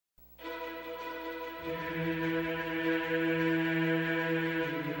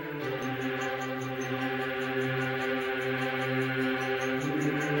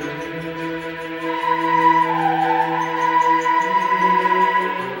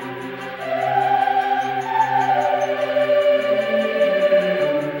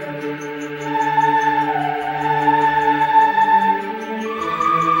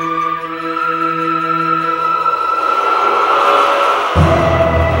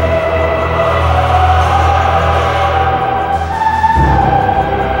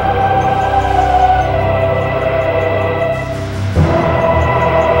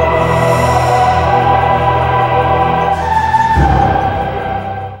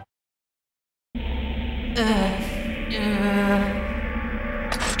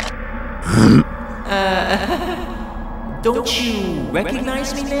Don't you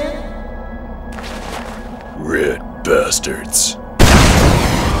recognize me, man? Red bastards.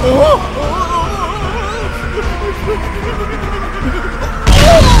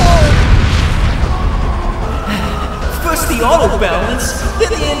 First the auto balance, then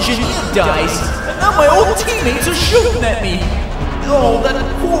the engineer dies, and now my old teammates are shooting at me. Oh, that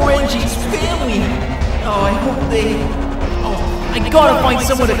poor Engie's family. Oh, I hope they... Oh, I gotta find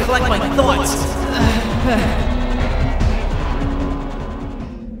someone to collect my thoughts.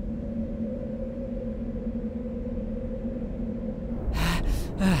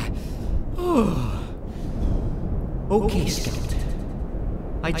 Okay, Scout.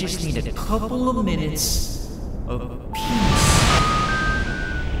 I just need a couple of minutes of peace.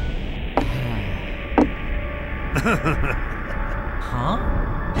 Huh?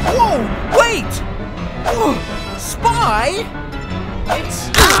 Whoa! Wait! Spy? It's...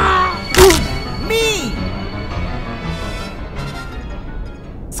 me!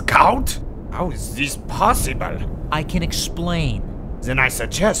 Scout? How is this possible? I can explain. Then I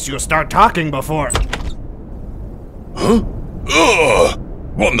suggest you start talking before... Huh? Ugh!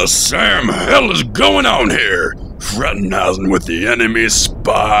 What in the Sam hell is going on here? Fraternizing with the enemy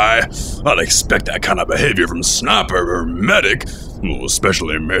spy? I'd expect that kind of behavior from sniper or medic. Well,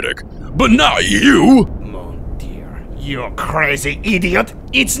 especially medic. But not you! Oh dear. You crazy idiot!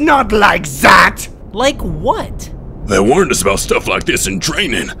 It's not like that! Like what? They warned us about stuff like this in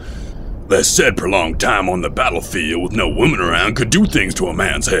training. They said prolonged time on the battlefield with no women around could do things to a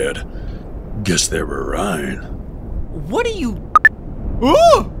man's head. Guess they were right. What are you...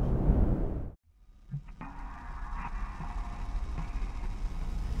 Ooh!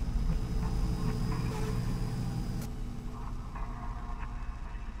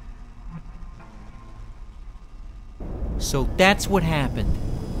 So that's what happened.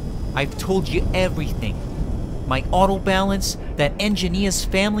 I've told you everything. My auto balance, that engineer's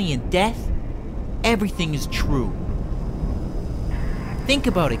family and death, everything is true. Think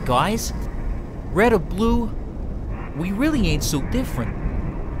about it, guys. Red or blue, we really ain't so different.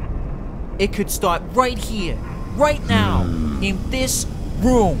 It could start right here, right now, in this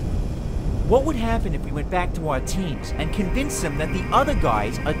room. What would happen if we went back to our teams and convinced them that the other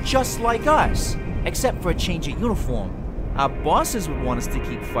guys are just like us, except for a change of uniform? Our bosses would want us to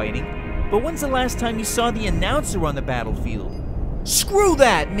keep fighting, but when's the last time you saw the announcer on the battlefield? Screw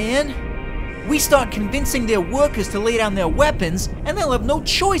that, man! We start convincing their workers to lay down their weapons, and they'll have no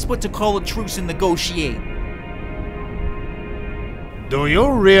choice but to call a truce and negotiate. Do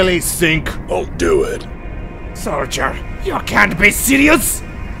you really think... I'll do it. Soldier, you can't be serious!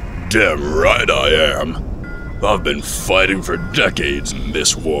 Damn right I am. I've been fighting for decades in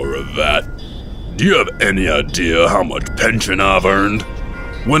this war or that. Do you have any idea how much pension I've earned?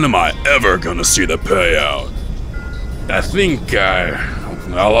 When am I ever gonna see the payout? I think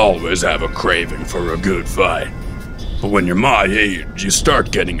I'll always have a craving for a good fight. But when you're my age, you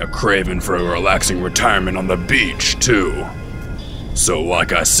start getting a craving for a relaxing retirement on the beach, too. So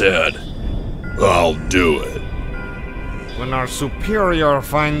like I said, I'll do it. When our superior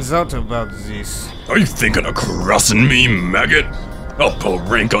finds out about this... Are you thinking of crossing me, maggot? I'll pull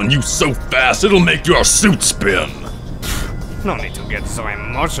rank on you so fast it'll make your suit spin. No need to get so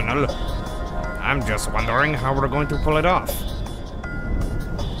emotional. I'm just wondering how we're going to pull it off.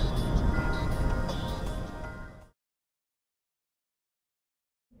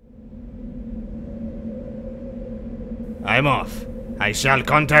 I'm off. I shall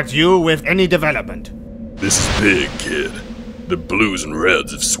contact you with any development. This is big, kid. The Blues and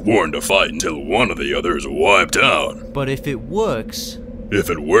Reds have sworn to fight until one or the other is wiped out. But if it works... If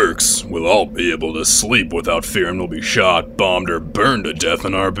it works, we'll all be able to sleep without fearing we'll be shot, bombed, or burned to death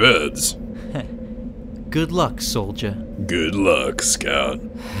in our beds. Good luck, soldier. Good luck, Scout.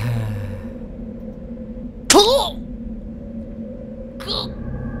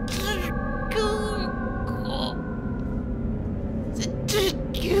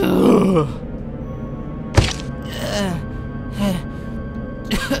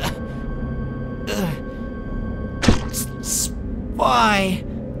 Spy.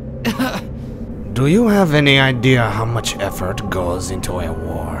 Do you have any idea how much effort goes into a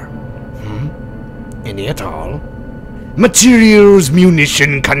war? Any at all? Materials,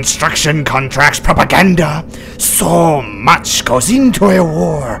 munition, construction contracts, propaganda. So much goes into a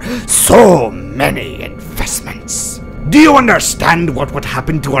war. So many investments. Do you understand what would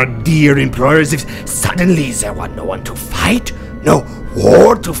happen to our dear employers if suddenly there were no one to fight? No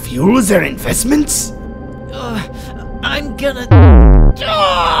war to fuel their investments? I'm gonna...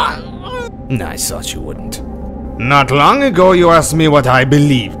 I thought you wouldn't. Not long ago you asked me what I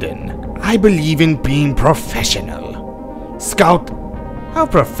believed in. I believe in being professional. Scout, how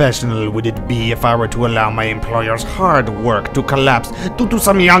professional would it be if I were to allow my employer's hard work to collapse due to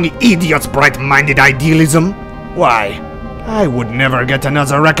some young idiot's bright-minded idealism? Why, I would never get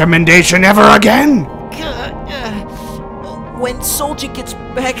another recommendation ever again! When Soldier gets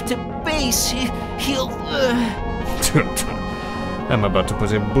back to base, he'll... I'm about to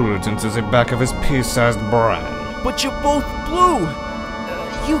put a bullet into the back of his pea-sized brain. But you're both blue!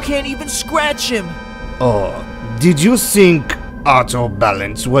 You can't even scratch him! Oh, did you think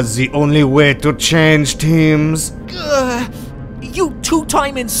auto-balance was the only way to change teams? You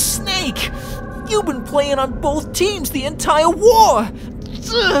two-timing snake! You've been playing on both teams the entire war!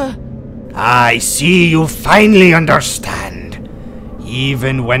 I see you finally understand.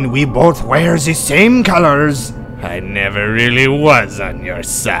 Even when we both wear the same colors, I never really was on your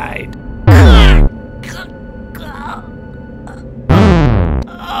side.